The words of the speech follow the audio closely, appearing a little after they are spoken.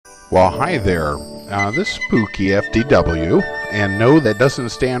Well, hi there. This is Spooky FDW, and no, that doesn't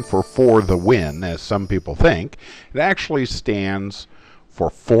stand for the win, as some people think. It actually stands for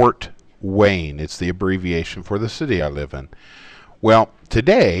Fort Wayne. It's the abbreviation for the city I live in. Well,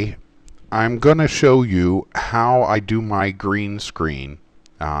 today I'm going to show you how I do my green screen,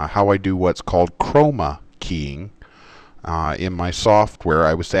 how I do what's called Chroma Keying in my software.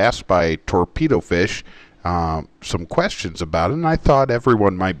 I was asked by Torpedo Fish some questions about it, and I thought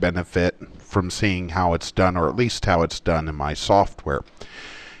everyone might benefit from seeing how it's done, or at least how it's done in my software.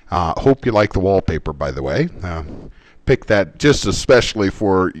 Hope you like the wallpaper, by the way. Pick that just especially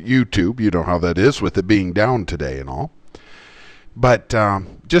for YouTube. You know how that is with it being down today and all. But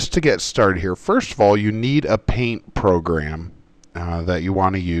just to get started here, first of all, you need a paint program that you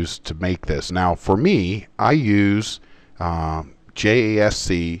want to use to make this. Now, for me, I use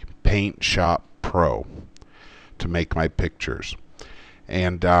JASC Paint Shop Pro to make my pictures.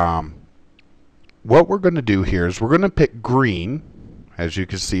 And what we're going to do here is we're going to pick green, as you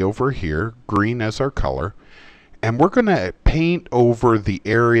can see over here, green as our color, and we're going to paint over the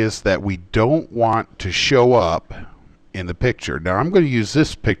areas that we don't want to show up in the picture. Now I'm going to use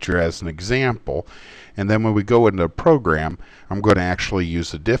this picture as an example, and then when we go into a program, I'm going to actually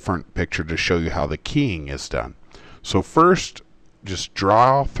use a different picture to show you how the keying is done. So first, just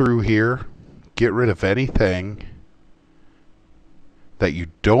draw through here, get rid of anything that you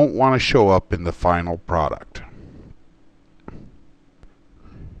don't want to show up in the final product.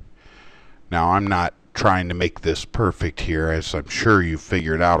 Now, I'm not trying to make this perfect here, as I'm sure you've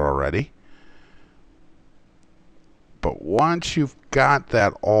figured out already. But once you've got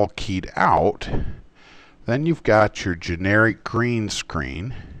that all keyed out, then you've got your generic green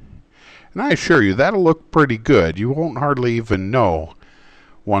screen. And I assure you, that'll look pretty good. You won't hardly even know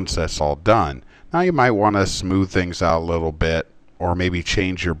once that's all done. Now, you might want to smooth things out a little bit, or maybe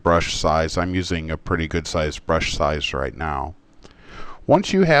change your brush size. I'm using a pretty good sized brush size right now.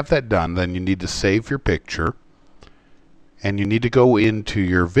 Once you have that done, then you need to save your picture, and you need to go into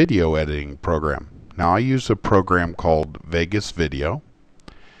your video editing program. Now, I use a program called Vegas Video,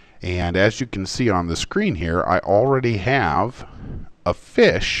 and as you can see on the screen here, I already have a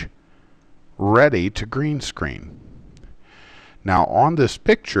fish ready to green screen. Now, on this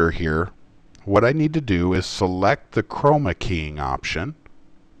picture here, what I need to do is select the Chroma Keying option.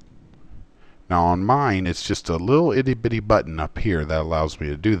 Now on mine, it's just a little itty bitty button up here that allows me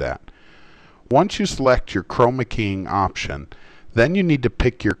to do that. Once you select your Chroma Keying option, then you need to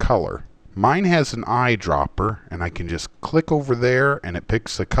pick your color. Mine has an eyedropper, and I can just click over there and it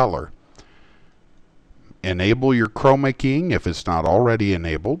picks the color. Enable your Chroma Keying if it's not already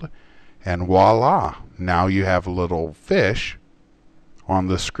enabled, and voila, now you have a little fish on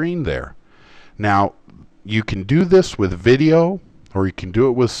the screen there. Now, you can do this with video, or you can do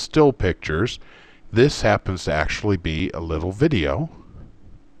it with still pictures. This happens to actually be a little video,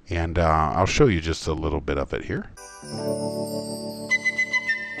 and I'll show you just a little bit of it here.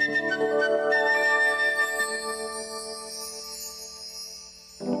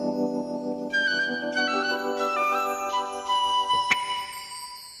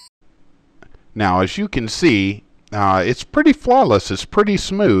 Now, as you can see, it's pretty flawless. It's pretty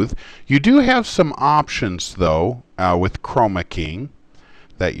smooth. You do have some options, though, with Chroma Keying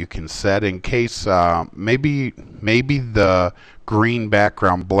that you can set in case maybe the green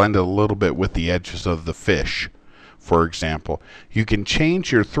background blended a little bit with the edges of the fish, for example. You can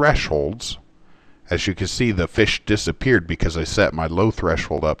change your thresholds. As you can see, the fish disappeared because I set my low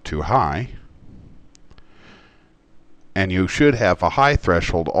threshold up too high. And you should have a high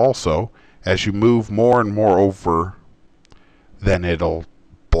threshold also. As you move more and more over, then it'll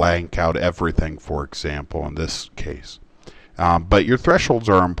blank out everything, for example, in this case. But your thresholds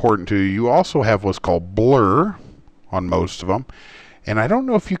are important too. You also have what's called blur on most of them. And I don't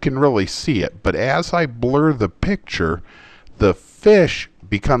know if you can really see it, but as I blur the picture, the fish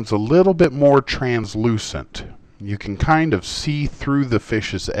becomes a little bit more translucent. You can kind of see through the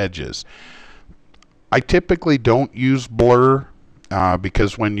fish's edges. I typically don't use blur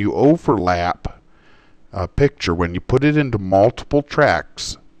because when you overlap a picture, when you put it into multiple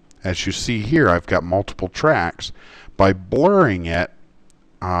tracks, as you see here, I've got multiple tracks. By blurring it,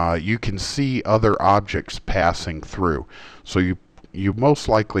 you can see other objects passing through. So you most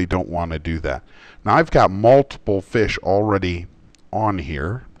likely don't want to do that. Now I've got multiple fish already on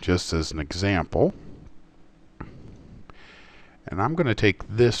here, just as an example. And I'm going to take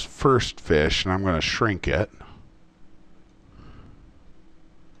this first fish and I'm going to shrink it.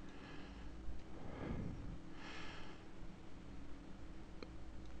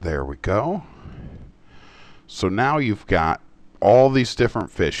 There we go. So now you've got all these different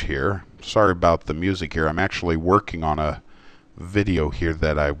fish here. Sorry about the music here. I'm actually working on a video here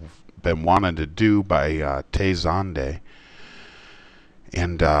that I've been wanting to do by Tezande.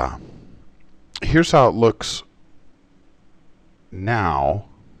 And here's how it looks now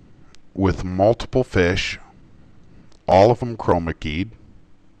with multiple fish, all of them chroma keyed.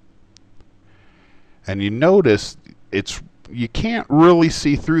 And you notice you can't really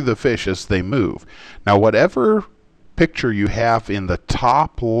see through the fish as they move. Now whatever picture you have in the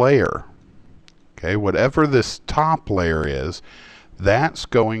top layer, okay, whatever this top layer is, that's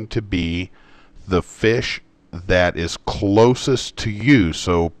going to be the fish that is closest to you.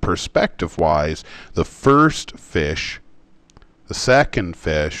 So perspective wise, the first fish, the second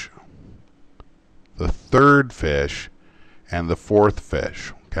fish, the third fish, and the fourth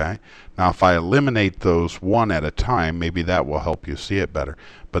fish. Okay. Now if I eliminate those one at a time, maybe that will help you see it better.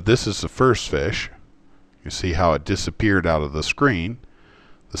 But this is the first fish. You see how it disappeared out of the screen.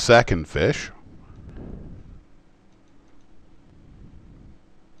 The second fish.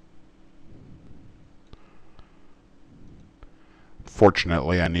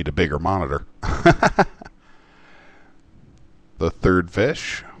 Fortunately, I need a bigger monitor. The third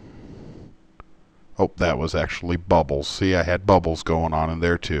fish. Oh, that was actually bubbles. See, I had bubbles going on in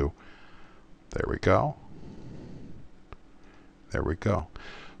there too. There we go. There we go.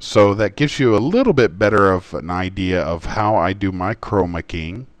 So that gives you a little bit better of an idea of how I do my Chroma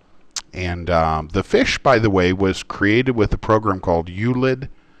King. And the fish, by the way, was created with a program called ULID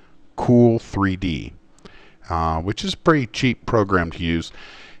Cool 3D, which is a pretty cheap program to use.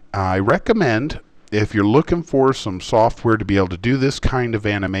 I recommend, if you're looking for some software to be able to do this kind of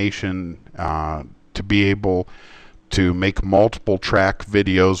animation, to be able to make multiple track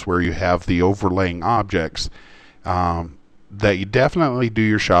videos where you have the overlaying objects, that you definitely do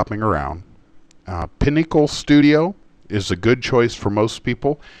your shopping around. Pinnacle Studio is a good choice for most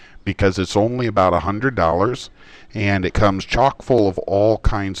people because it's only about $100 and it comes chock full of all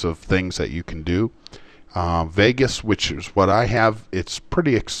kinds of things that you can do. Vegas, which is what I have, it's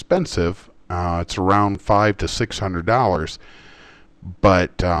pretty expensive. It's around $500 to $600,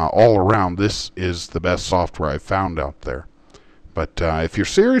 but all around this is the best software I've found out there. But if you're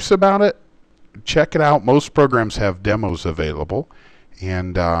serious about it, check it out. Most programs have demos available.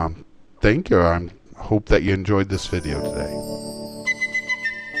 And thank you. I hope that you enjoyed this video today.